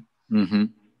 a.m.,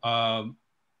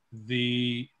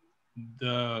 the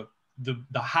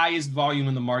highest volume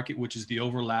in the market, which is the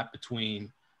overlap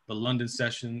between the London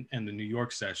session and the New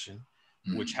York session,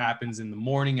 which happens in the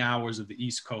morning hours of the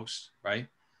East Coast, right?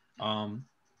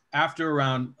 After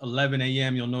around 11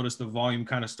 a.m., you'll notice the volume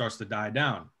kind of starts to die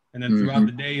down. And then throughout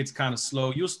the day, it's kind of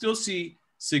slow. You'll still see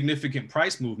significant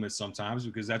price movements sometimes,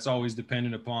 because that's always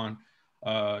dependent upon,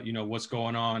 you know, what's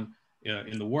going on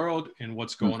in the world and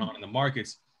what's going on in the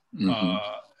markets.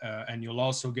 And you'll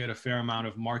also get a fair amount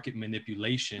of market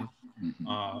manipulation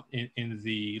in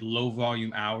the low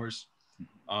volume hours.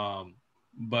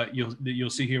 But you'll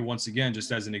see here once again,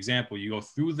 just as an example, you go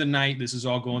through the night. This is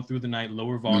all going through the night,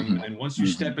 lower volume. And once you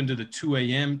step into the 2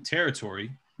 a.m. territory,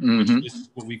 which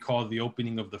is what we call the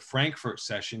opening of the Frankfurt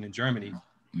session in Germany,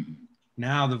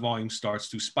 now the volume starts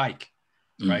to spike,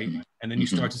 right? And then you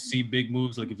start to see big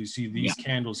moves. Like if you see these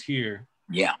candles here,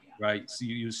 right? So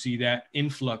you see that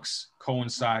influx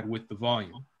coincide with the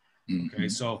volume. Okay,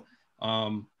 so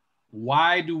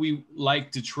why do we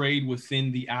like to trade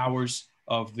within the hours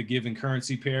of the given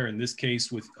currency pair? In this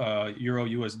case, with Euro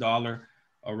US dollar,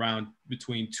 around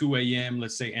between 2 a.m.,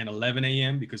 let's say, and 11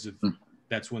 a.m., because of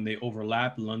that's when they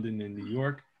overlap, London and New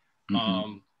York.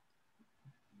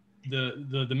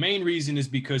 The main reason is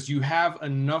because you have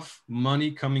enough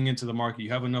money coming into the market, you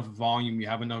have enough volume, you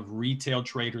have enough retail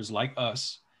traders like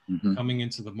us coming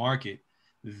into the market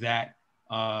that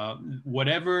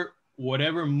whatever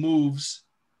moves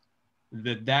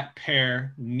that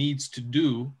pair needs to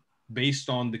do based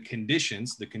on the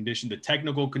conditions, the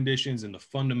technical conditions and the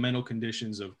fundamental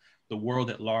conditions of the world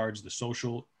at large, the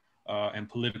social and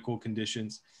political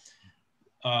conditions,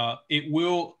 it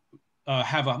will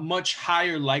have a much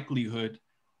higher likelihood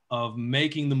of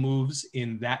making the moves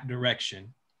in that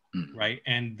direction, right?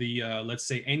 And the let's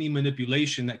say any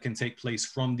manipulation that can take place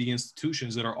from the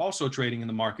institutions that are also trading in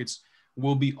the markets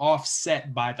will be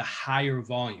offset by the higher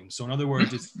volume. So in other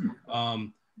words,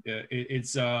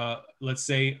 it's let's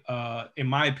say, in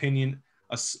my opinion,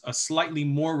 a slightly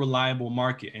more reliable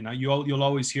market. And you'll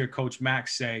always hear Coach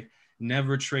Max say,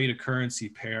 never trade a currency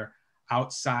pair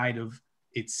outside of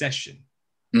its session.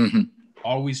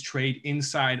 Always trade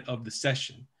inside of the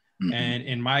session. And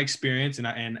in my experience, and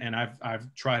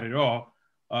I've tried it all,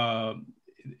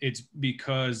 it's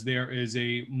because there is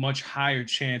a much higher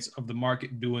chance of the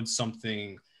market doing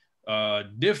something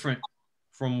different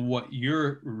from what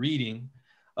you're reading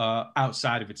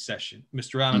outside of its session.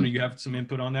 Mr. Allen, you have some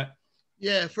input on that?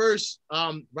 Yeah, first,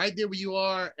 right there where you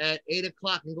are at 8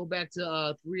 o'clock and go back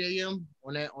to 3 a.m.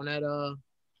 on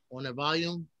that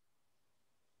volume.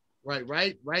 Right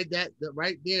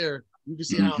there, you can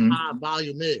see how high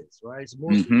volume is, right? So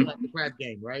most people like the crap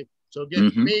game, right? So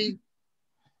again, for me,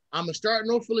 I'm gonna start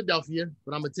North Philadelphia,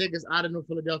 but I'm gonna take us out of North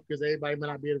Philadelphia because everybody may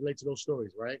not be able to relate to those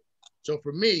stories, right? So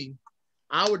for me,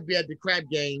 I would be at the crap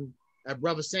game at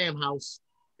Brother Sam's house,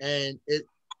 and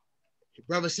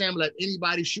Brother Sam let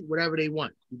anybody shoot whatever they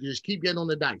want. You can just keep getting on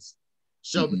the dice.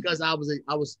 So because I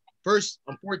was first,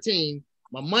 I'm 14,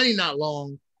 my money not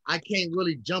long, I can't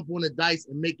really jump on the dice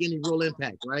and make any real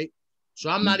impact, right? So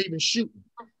I'm not even shooting.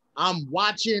 I'm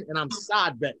watching and I'm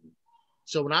side betting.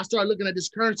 So when I started looking at this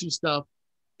currency stuff,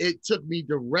 it took me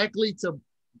directly to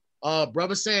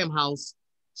Brother Sam's house,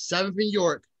 7th and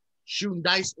York, shooting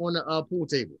dice on the pool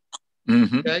table.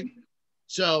 Okay?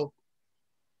 So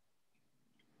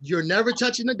you're never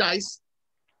touching the dice.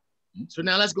 So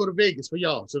now let's go to Vegas for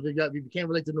y'all. So if you can't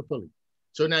relate to the Philly.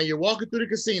 So now you're walking through the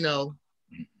casino.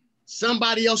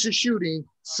 Somebody else is shooting.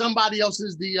 Somebody else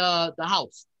is the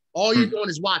house. All you're doing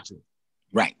is watching.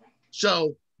 Right.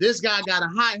 So this guy got a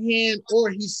hot hand or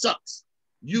he sucks.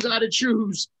 You got to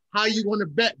choose how you want to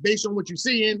bet based on what you're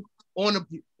seeing and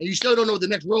you still don't know what the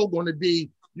next roll going to be.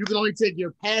 You can only take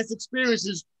your past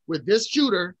experiences with this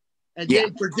shooter and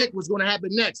then predict what's going to happen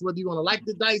next, whether you're going to like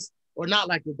the dice or not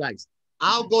like the dice.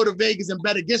 I'll go to Vegas and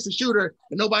bet against the shooter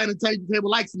and nobody on the table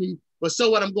likes me, but so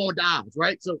what, I'm going to odds,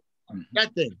 right? So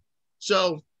that thing.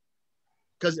 So,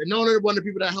 because none of one of the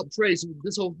people that help trade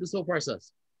this whole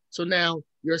process. So now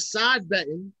you're side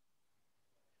betting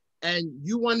and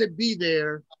you want to be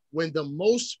there when the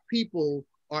most people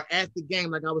are at the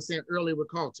game, like I was saying earlier with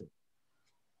Carlton,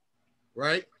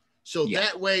 right? So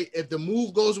that way, if the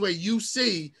move goes where you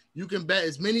see, you can bet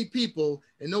as many people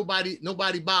and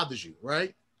nobody bothers you,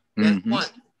 right? That's one.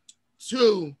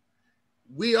 Two,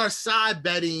 we are side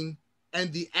betting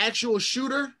and the actual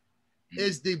shooter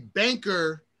is the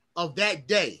banker of that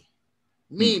day.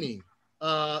 Meaning,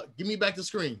 give me back the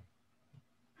screen.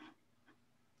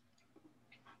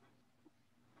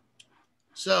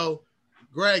 So,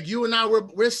 Greg, you and I,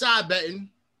 we're side betting.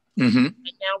 And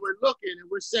now we're looking and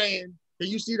we're saying, can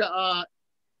you see the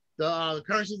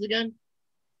currencies again?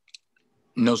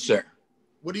 No, sir.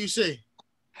 What do you see?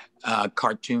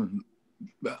 Cartoon.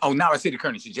 Oh, now I see the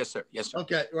currencies. Yes, sir. Yes, sir.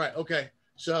 Okay, right. Okay.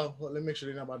 So let me make sure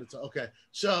they're not about to talk. Okay.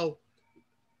 So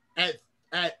at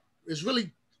it's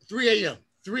really 3 a.m.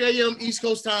 3 a.m. East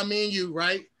Coast time, me and you,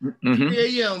 right?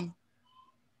 3 a.m.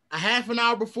 a half an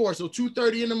hour before, so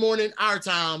 2:30 in the morning our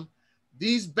time,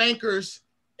 these bankers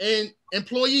and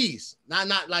employees, not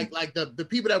like the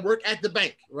people that work at the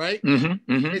bank, right?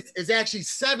 It's actually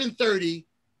 7:30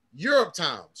 Europe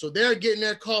time. So they're getting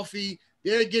their coffee,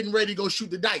 they're getting ready to go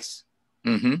shoot the dice.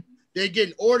 They're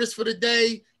getting orders for the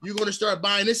day. You're going to start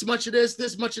buying this much of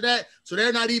this much of that. So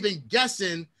they're not even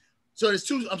guessing. So it's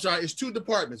two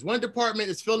departments. One department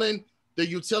is filling the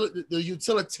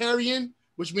utilitarian,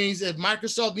 which means if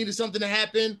Microsoft needed something to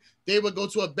happen, they would go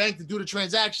to a bank to do the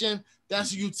transaction.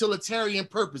 That's a utilitarian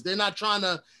purpose. They're not trying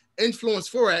to influence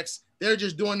Forex. They're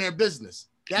just doing their business.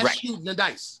 That's shooting the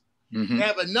dice. They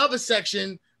have another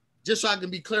section, just so I can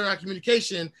be clear in our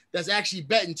communication, that's actually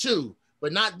betting too,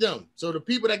 but not them. So the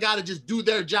people that got to just do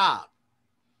their job.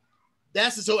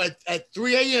 So at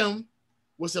 3 a.m.,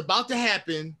 what's about to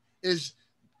happen is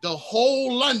the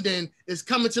whole London is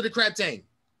coming to the crab tank.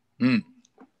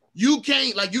 You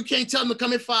can't tell them to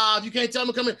come at 5. You can't tell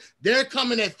them to come in. They're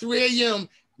coming at 3 a.m.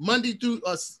 Monday through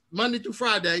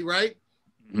Friday, right?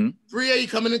 3 a.m.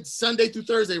 coming in Sunday through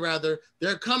Thursday, rather.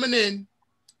 They're coming in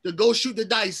to go shoot the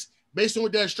dice based on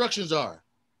what their instructions are.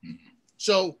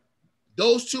 So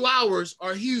those 2 hours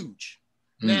are huge.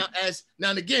 Now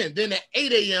and again, then at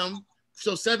 8 a.m.,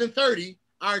 so 7:30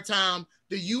 our time,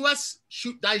 the U.S.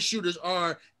 dice shooters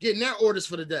are getting their orders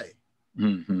for the day.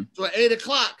 So at 8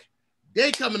 o'clock,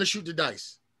 they coming to shoot the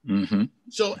dice.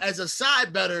 So as a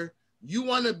side bettor, you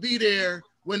want to be there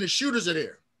when the shooters are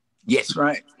there. Yes,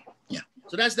 right. Yeah.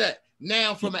 So that's that.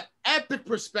 Now, from an epic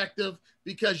perspective,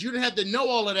 because you didn't have to know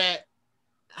all of that,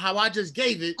 how I just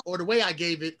gave it, or the way I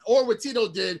gave it, or what Tito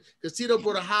did, because Tito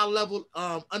brought a high level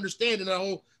understanding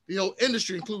of the whole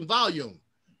industry, including volume.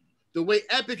 The way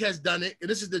Epic has done it, and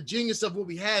this is the genius of what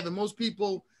we have, and most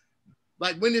people,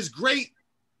 like when it's great,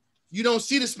 you don't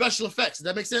see the special effects. Does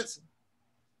that make sense?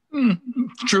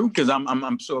 True, because I'm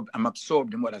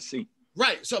absorbed in what I see.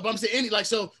 Right. So, but I'm saying,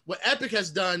 so what Epic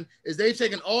has done is they've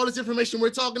taken all this information we're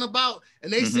talking about,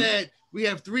 and they said we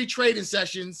have 3 trading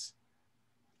sessions.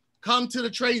 Come to the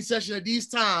trading session at these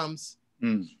times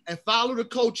and follow the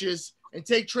coaches and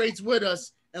take trades with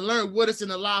us and learn with us in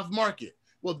the live market.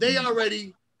 Well, they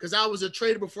already, because I was a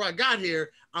trader before I got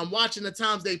here, I'm watching the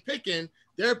times they're picking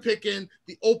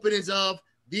the openings of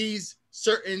these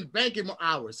certain banking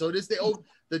hours. So this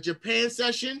the Japan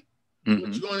session,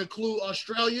 which is going to include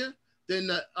Australia, then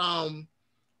the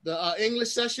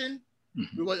English session,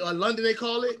 or London they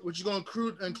call it, which is going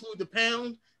to include the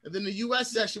pound, and then the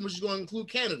U.S. session, which is going to include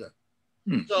Canada.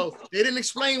 So they didn't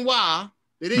explain why.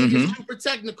 They didn't get super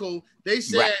technical. They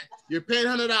said, you're paying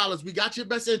 $100. We got your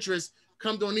best interest.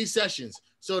 Come during these sessions.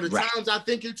 So the times I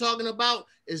think you're talking about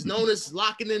is known as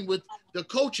locking in with the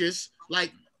coaches.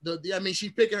 Like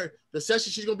she picked the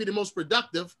session she's going to be the most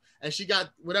productive, and she got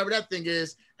whatever that thing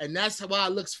is. And that's why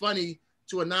it looks funny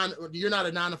to you're not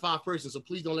a 9-to-5 person. So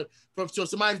please don't so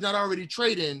somebody's not already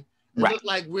trading. It look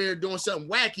like we're doing something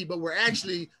wacky, but we're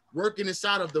actually working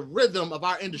inside of the rhythm of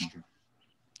our industry.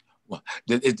 Well,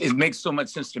 it makes so much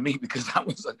sense to me because I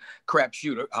was a crap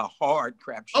shooter, a hard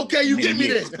crap shooter. Okay, you get me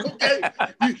then. Okay,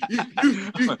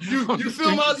 you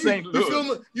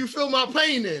feel my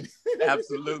pain then.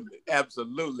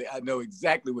 Absolutely. I know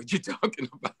exactly what you're talking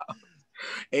about.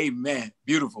 Amen.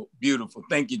 Beautiful.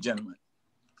 Thank you, gentlemen.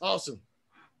 Awesome.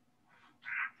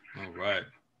 All right.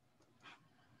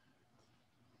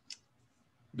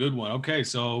 Good one. Okay,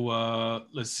 so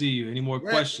let's see. Any more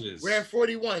questions? We're at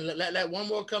 41. Let one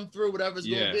more come through, whatever it's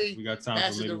going to be. We got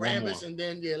time for maybe one more. And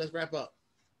then, let's wrap up.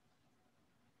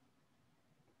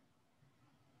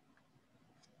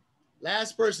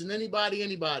 Last person,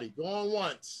 anybody. Going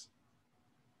once.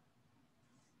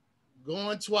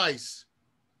 Going twice.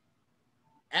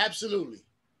 Absolutely.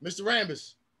 Mr.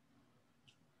 Rambis.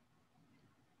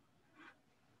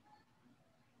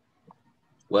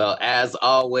 Well, as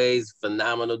always,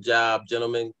 phenomenal job,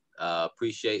 gentlemen.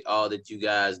 Appreciate all that you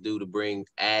guys do to bring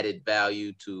added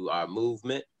value to our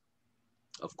movement.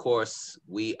 Of course,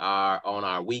 we are on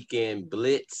our weekend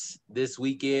blitz this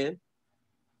weekend.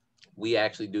 We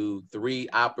actually do 3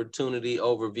 opportunity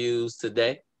overviews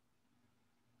today.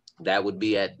 That would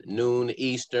be at noon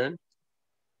Eastern,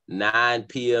 9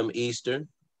 p.m. Eastern.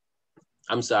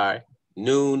 I'm sorry.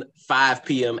 Noon, 5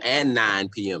 p.m. and 9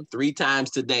 p.m. 3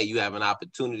 times today, you have an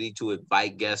opportunity to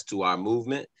invite guests to our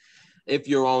movement if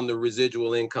you're on the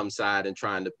residual income side and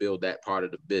trying to build that part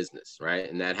of the business, right?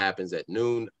 And that happens at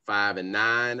noon, 5, and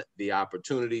 9. The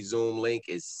opportunity Zoom link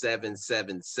is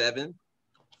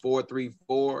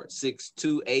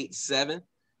 777-434-6287.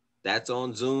 That's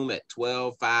on Zoom at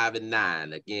 12, 5, and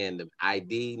 9. Again, the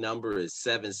ID number is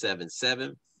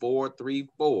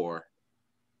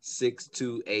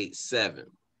 777-434-6287.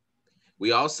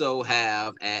 We also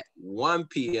have at 1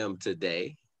 p.m.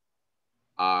 today,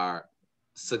 our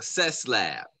Success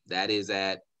Lab. That is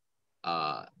at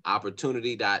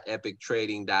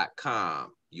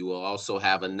opportunity.epictrading.com. You will also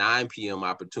have a 9 p.m.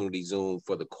 opportunity Zoom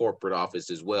for the corporate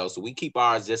office as well. So we keep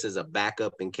ours just as a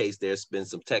backup in case there's been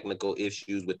some technical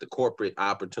issues with the corporate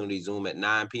opportunity Zoom at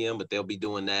 9 p.m., but they'll be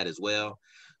doing that as well.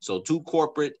 So 2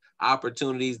 corporate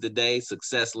opportunities today.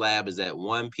 Success Lab is at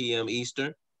 1 p.m.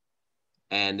 Eastern.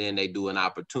 And then they do an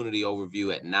opportunity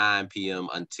overview at 9 p.m.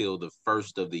 until the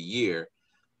first of the year.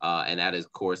 And that,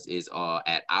 of course, is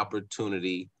at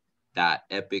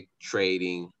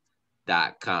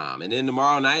opportunity.epictrading.com. And then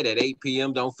tomorrow night at 8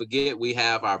 p.m., don't forget, we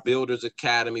have our Builders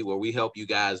Academy where we help you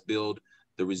guys build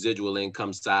the residual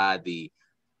income side, the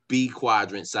B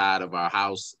quadrant side of our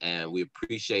house. And we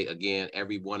appreciate, again,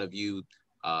 every one of you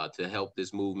to help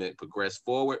this movement progress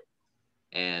forward.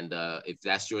 And if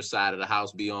that's your side of the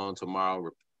house, be on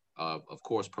tomorrow. Of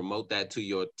course, promote that to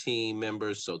your team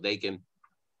members so they can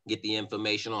get the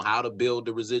information on how to build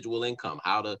the residual income,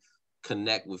 how to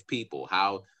connect with people,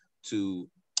 how to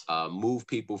move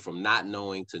people from not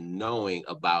knowing to knowing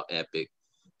about Epic.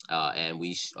 And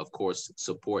we, of course,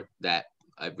 support that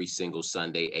every single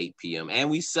Sunday, 8 p.m. And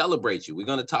we celebrate you. We're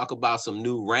going to talk about some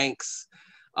new ranks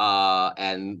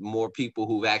and more people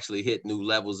who've actually hit new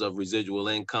levels of residual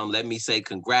income. Let me say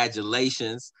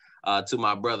congratulations to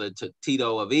my brother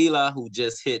Tito Avila, who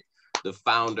just hit the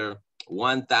founder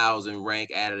 1,000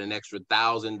 rank, added an extra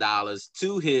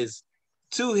 $1,000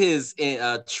 to his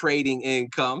trading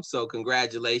income. So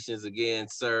congratulations again,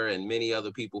 sir, and many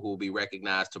other people who will be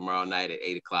recognized tomorrow night at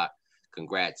 8 o'clock.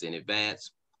 Congrats in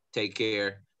advance. Take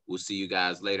care. We'll see you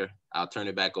guys later. I'll turn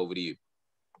it back over to you.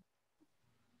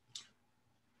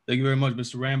 Thank you very much,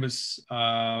 Mr. Rambis.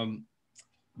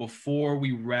 Before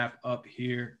we wrap up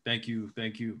here, thank you.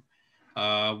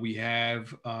 We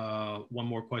have one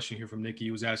more question here from Nikki.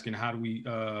 He was asking, how do we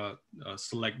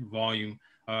select volume?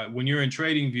 When you're in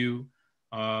TradingView,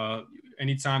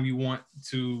 anytime you want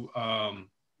to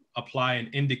apply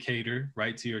an indicator,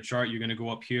 right, to your chart, you're going to go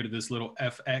up here to this little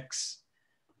FX,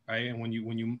 right? And when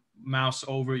you mouse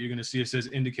over it, you're going to see it says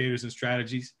indicators and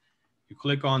strategies. You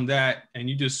click on that and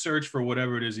you just search for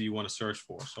whatever it is that you want to search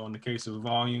for. So in the case of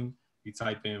volume, you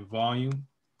type in volume,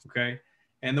 okay?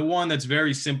 And the one that's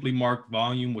very simply marked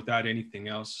volume without anything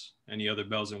else, any other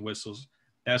bells and whistles,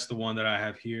 that's the one that I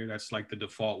have here. That's like the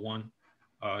default one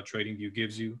TradingView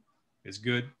gives you. It's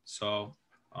good. So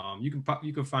you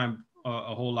can find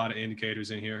a whole lot of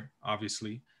indicators in here,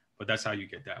 obviously, but that's how you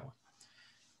get that one.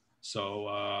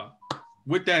 So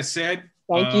with that said,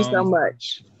 thank you so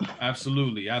much.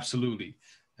 Absolutely.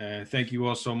 And thank you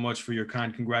all so much for your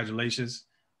kind congratulations.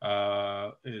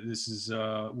 This is,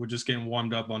 we're just getting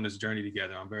warmed up on this journey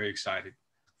together. I'm very excited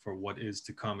for what is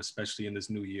to come, especially in this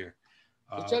new year.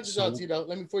 So check this out, Tito.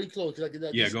 Let me, before you close, can I get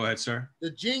that? Yeah, go ahead, sir. The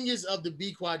genius of the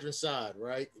B quadrant side,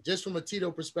 right? Just from a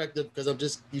Tito perspective, because it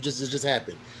just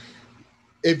happened.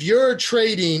 If you're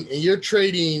trading and you're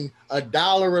trading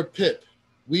 $1 a pip,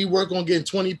 we work on getting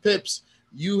 20 pips.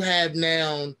 You have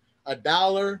now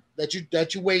 $1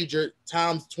 that you wagered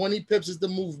times 20 pips is the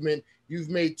movement. You've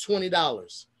made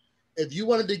 $20. If you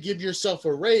wanted to give yourself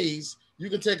a raise, you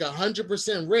can take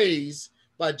 100% raise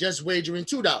by just wagering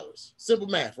 $2. Simple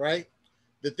math, right?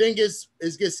 The thing is,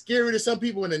 it gets scary to some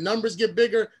people when the numbers get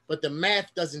bigger, but the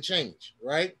math doesn't change,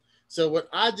 right? So what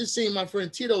I just seen my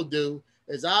friend Tito do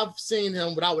is I've seen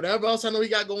him without whatever else I know he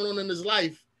got going on in his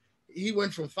life. He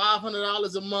went from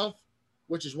 $500 a month,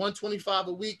 which is $125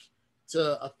 a week,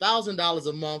 to $1,000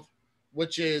 a month,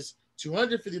 which is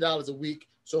 $250 a week.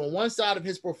 So on one side of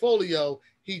his portfolio,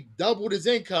 he doubled his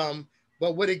income.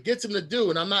 But what it gets him to do,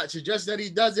 and I'm not suggesting that he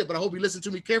does it, but I hope he listens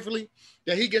to me carefully,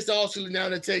 that he gets to also now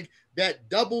to take that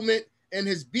doublement in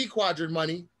his B quadrant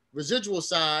money, residual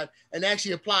side, and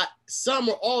actually apply some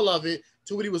or all of it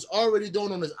to what he was already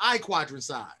doing on his I quadrant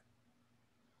side.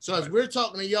 So as we're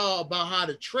talking to y'all about how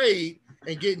to trade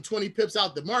and getting 20 pips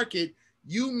out the market,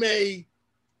 you may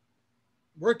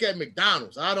work at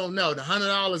McDonald's. I don't know. The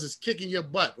 $100 is kicking your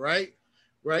butt, right?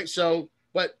 Right. So,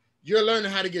 but you're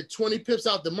learning how to get 20 pips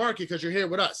out the market because you're here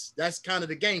with us. That's kind of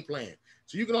the game plan.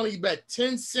 So you can only bet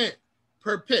 10 cents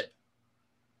per pip,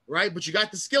 right? But you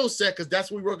got the skill set because that's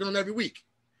what we're working on every week.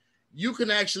 You can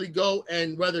actually go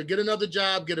and whether get another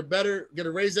job, get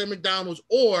a raise at McDonald's,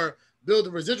 or build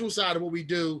the residual side of what we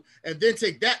do, and then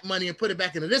take that money and put it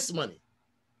back into this money.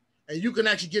 And you can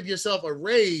actually give yourself a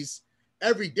raise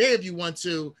every day if you want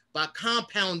to by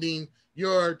compounding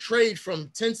your trade from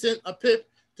 10 cents a pip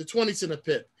to 20 cents a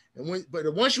pip.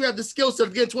 But once you have the skill set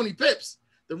of getting 20 pips,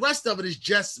 the rest of it is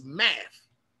just math.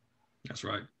 That's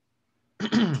right.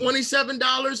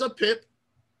 $27 a pip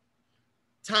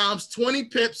times 20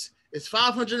 pips is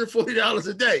 $540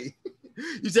 a day.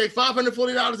 You take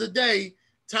 $540 a day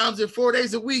times it 4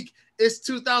 days a week, it's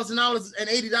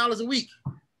 $2,080 a week.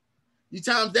 You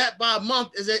times that by a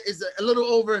month is a little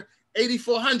over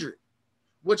 $8,400,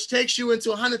 which takes you into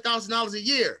 $100,000 a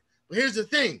year. But here's the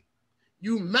thing.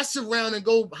 You mess around and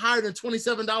go higher than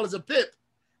 $27 a pip,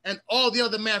 and all the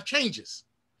other math changes.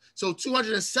 So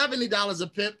 $270 a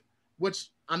pip, which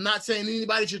I'm not saying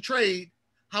anybody should trade,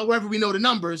 however we know the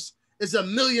numbers, is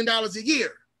 $1 million a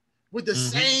year with the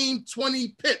same 20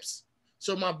 pips.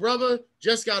 So my brother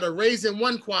just got a raise in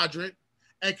one quadrant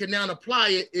and can now apply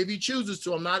it if he chooses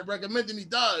to. I'm not recommending he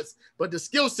does, but the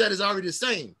skill set is already the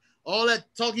same. All that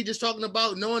talk he just talking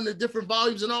about, knowing the different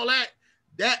volumes and all that,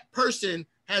 that person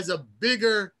has a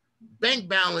bigger bank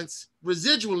balance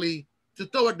residually to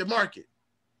throw at the market.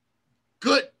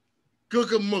 Good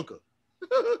mooka.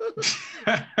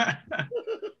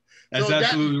 That's so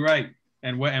absolutely right.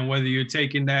 And whether you're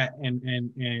taking that and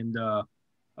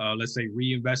let's say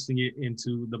reinvesting it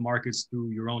into the markets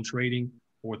through your own trading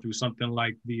or through something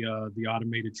like the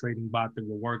automated trading bot that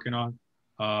we're working on,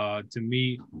 to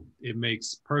me, it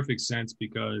makes perfect sense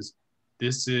because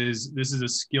this is a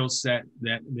skill set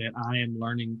that I am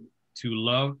learning to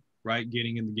love, right?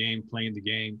 Getting in the game, playing the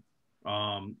game,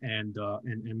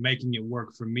 and making it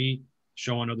work for me,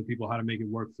 showing other people how to make it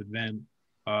work for them.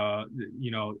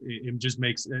 It just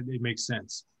makes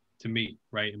sense to me,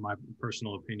 right? In my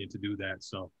personal opinion, to do that.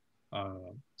 So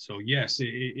yes,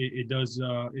 it does.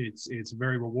 It's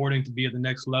very rewarding to be at the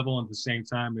next level. And at the same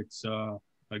time, it's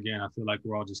again, I feel like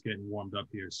we're all just getting warmed up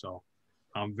here. So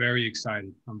I'm very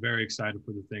excited. I'm very excited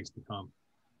for the things to come.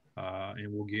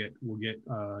 And we'll get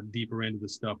deeper into the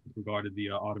stuff with regard to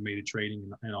the automated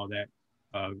trading and all that,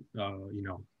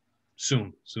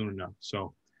 soon enough.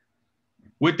 So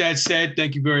with that said,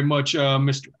 thank you very much,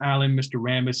 Mr. Allen, Mr.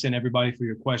 Rambis, and everybody for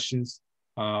your questions.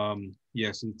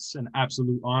 Yes, it's an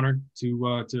absolute honor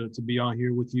to be on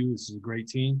here with you. This is a great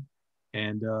team.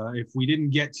 And if we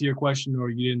didn't get to your question or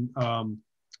you didn't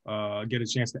get a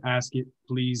chance to ask it,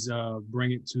 please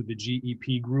bring it to the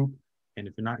GEP group. And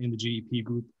if you're not in the GEP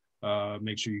group,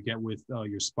 make sure you get with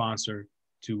your sponsor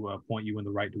to point you in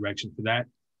the right direction for that.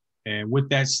 And with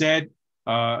that said,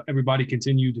 everybody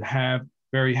continue to have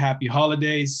very happy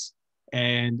holidays,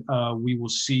 and we will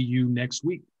see you next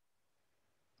week.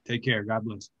 Take care. God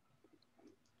bless.